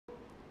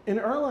In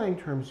Erlang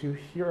terms, you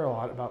hear a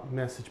lot about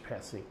message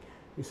passing.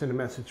 You send a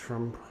message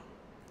from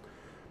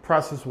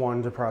process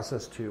 1 to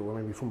process 2, or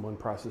maybe from one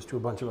process to a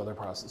bunch of other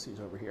processes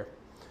over here.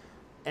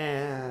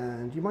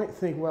 And you might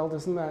think, well,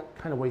 isn't that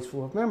kind of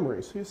wasteful of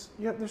memory? So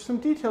there's some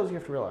details you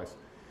have to realize.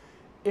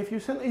 If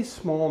you send a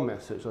small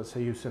message, let's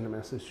say you send a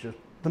message just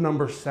the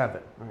number 7,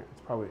 right?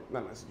 It's probably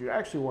not a message you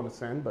actually want to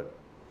send, but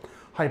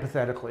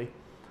hypothetically,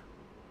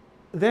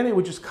 then it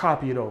would just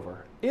copy it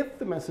over. If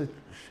the message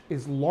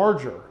is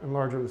larger, and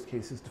larger in this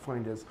case is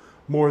defined as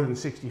more than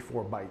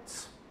 64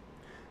 bytes,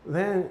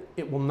 then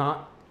it will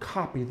not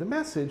copy the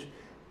message,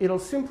 it'll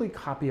simply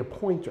copy a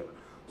pointer.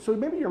 So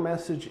maybe your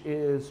message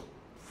is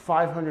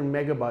 500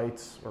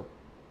 megabytes, or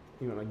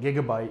even a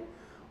gigabyte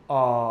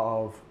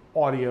of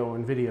audio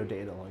and video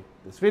data, like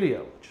this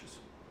video, which is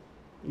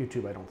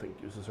YouTube, I don't think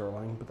uses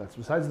Erlang, but that's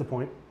besides the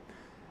point.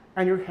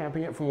 And you're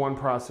capping it from one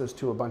process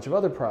to a bunch of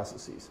other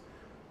processes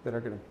that are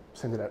going to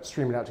send it out,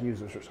 stream it out to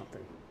users or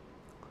something.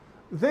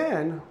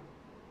 Then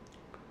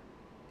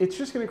it's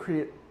just going to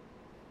create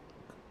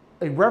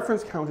a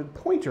reference counted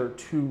pointer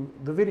to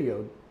the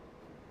video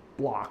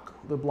block,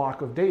 the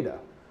block of data.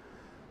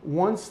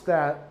 Once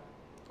that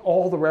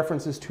all the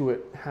references to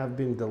it have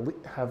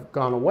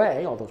gone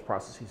away, all those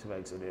processes have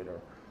exited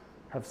or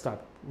have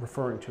stopped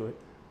referring to it,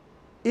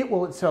 it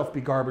will itself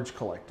be garbage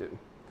collected.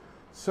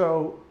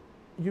 So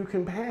you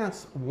can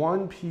pass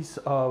one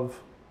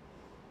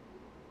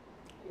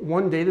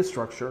data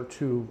structure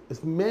to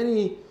as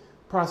many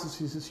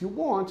processes as you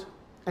want,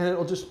 and it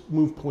will just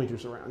move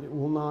pointers around. It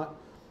will not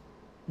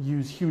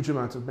use huge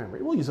amounts of memory.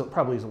 It will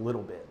probably use a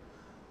little bit.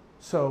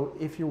 So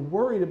if you're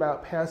worried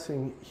about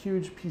passing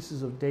huge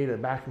pieces of data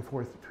back and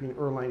forth between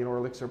Erlang and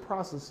Elixir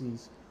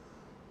processes,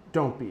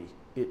 don't be.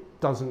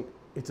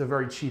 It's a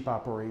very cheap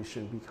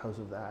operation because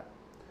of that.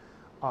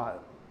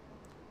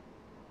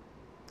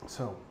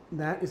 So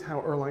that is how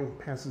Erlang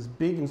passes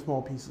big and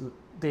small pieces of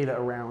data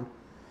around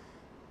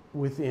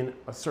within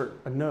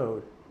a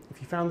node. If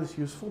you found this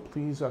useful,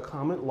 please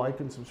comment, like,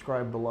 and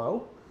subscribe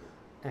below.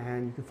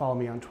 And you can follow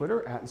me on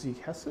Twitter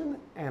 @ZekeHessen.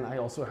 And I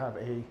also have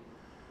a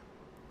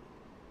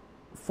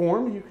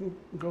form you can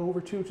go over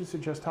to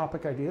suggest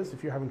topic ideas.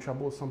 If you're having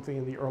trouble with something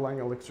in the Erlang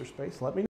Elixir space, let me know.